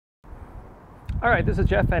All right, this is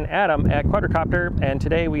Jeff and Adam at Quadrocopter, and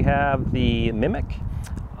today we have the Mimic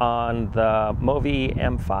on the MoVI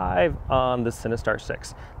M5 on the Cinestar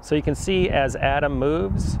 6. So you can see as Adam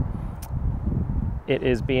moves, it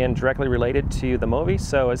is being directly related to the MoVI.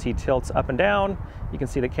 So as he tilts up and down, you can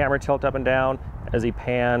see the camera tilt up and down. As he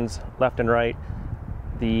pans left and right,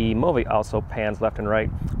 the MoVI also pans left and right.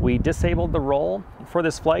 We disabled the roll for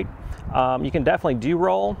this flight. You can definitely do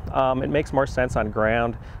roll. It makes more sense on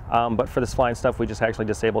ground, but for this flying stuff, we just actually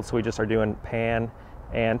disabled, so we just are doing pan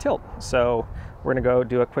and tilt. So we're gonna go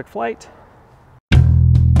do a quick flight.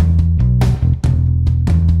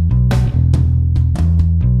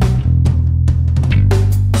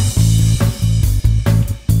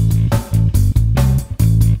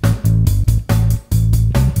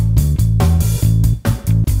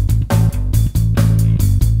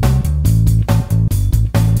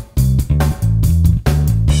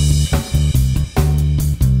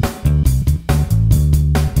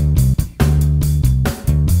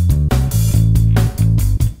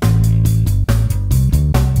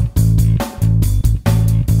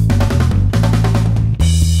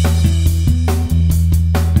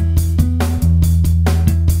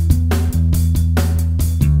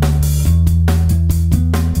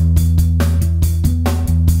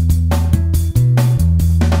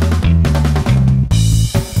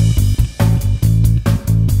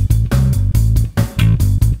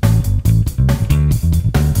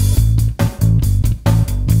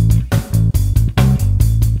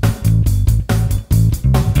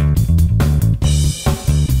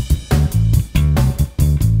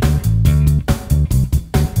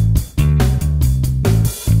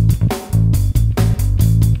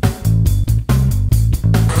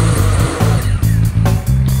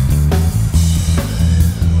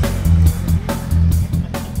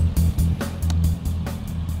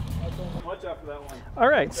 All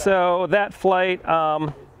right, so that flight,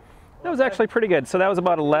 that was actually pretty good. So that was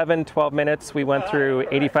about 12 minutes. We went through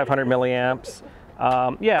 8,500 milliamps.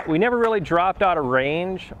 Yeah, we never really dropped out of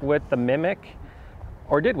range with the Mimic,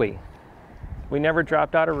 or did we? We never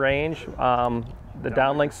dropped out of range. The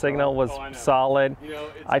downlink signal was solid.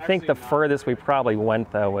 I think the furthest we probably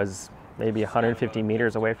went, though, was maybe 150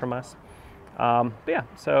 meters away from us. Yeah,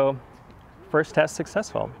 so first test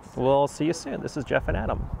successful. We'll see you soon. This is Jeff and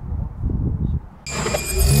Adam.